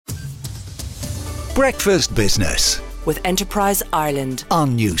Breakfast Business with Enterprise Ireland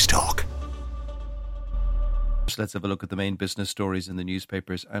on Newstalk. Let's have a look at the main business stories in the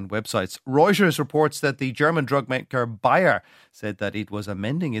newspapers and websites. Reuters reports that the German drug maker Bayer said that it was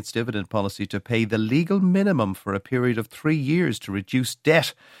amending its dividend policy to pay the legal minimum for a period of 3 years to reduce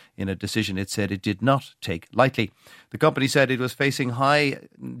debt, in a decision it said it did not take lightly. The company said it was facing high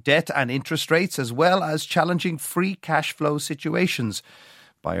debt and interest rates as well as challenging free cash flow situations.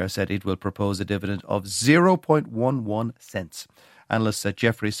 Bayer said it will propose a dividend of 0.11 cents. Analysts at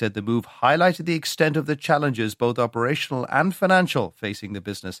Jefferies said the move highlighted the extent of the challenges, both operational and financial, facing the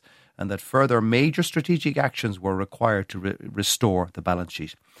business, and that further major strategic actions were required to restore the balance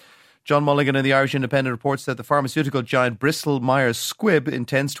sheet. John Mulligan in the Irish Independent reports that the pharmaceutical giant Bristol Myers Squibb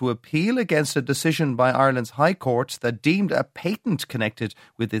intends to appeal against a decision by Ireland's High Court that deemed a patent connected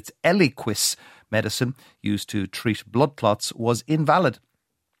with its Eliquis medicine used to treat blood clots was invalid.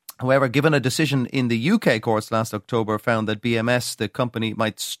 However, given a decision in the UK courts last October found that BMS, the company,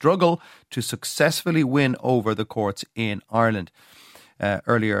 might struggle to successfully win over the courts in Ireland.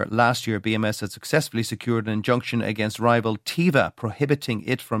 Earlier last year, BMS had successfully secured an injunction against rival Teva, prohibiting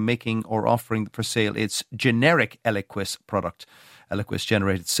it from making or offering for sale its generic Eliquis product. Eliquis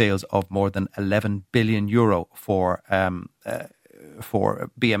generated sales of more than €11 billion for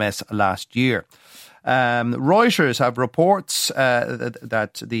BMS last year. Reuters have reports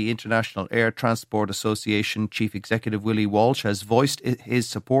that the International Air Transport Association Chief Executive Willie Walsh has voiced his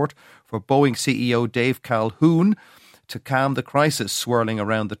support for Boeing CEO Dave Calhoun to calm the crisis swirling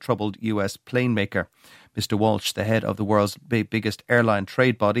around the troubled US plane maker. Mr. Walsh, the head of the world's biggest airline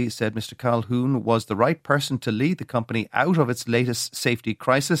trade body, said Mr. Calhoun was the right person to lead the company out of its latest safety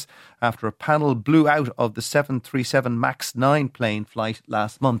crisis after a panel blew out of the 737 MAX 9 plane flight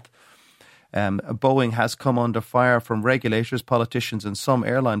last month. Boeing has come under fire from regulators, politicians and some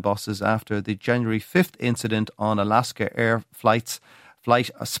airline bosses after the January 5th incident on Alaska Air flight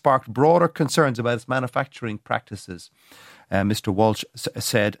sparked broader concerns about its manufacturing practices. Mr. Walsh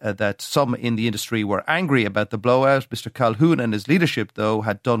said that some in the industry were angry about the blowout. Mr. Calhoun and his leadership, though,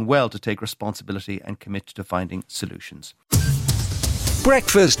 had done well to take responsibility and commit to finding solutions.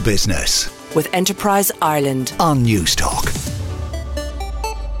 Breakfast Business with Enterprise Ireland on Newstalk.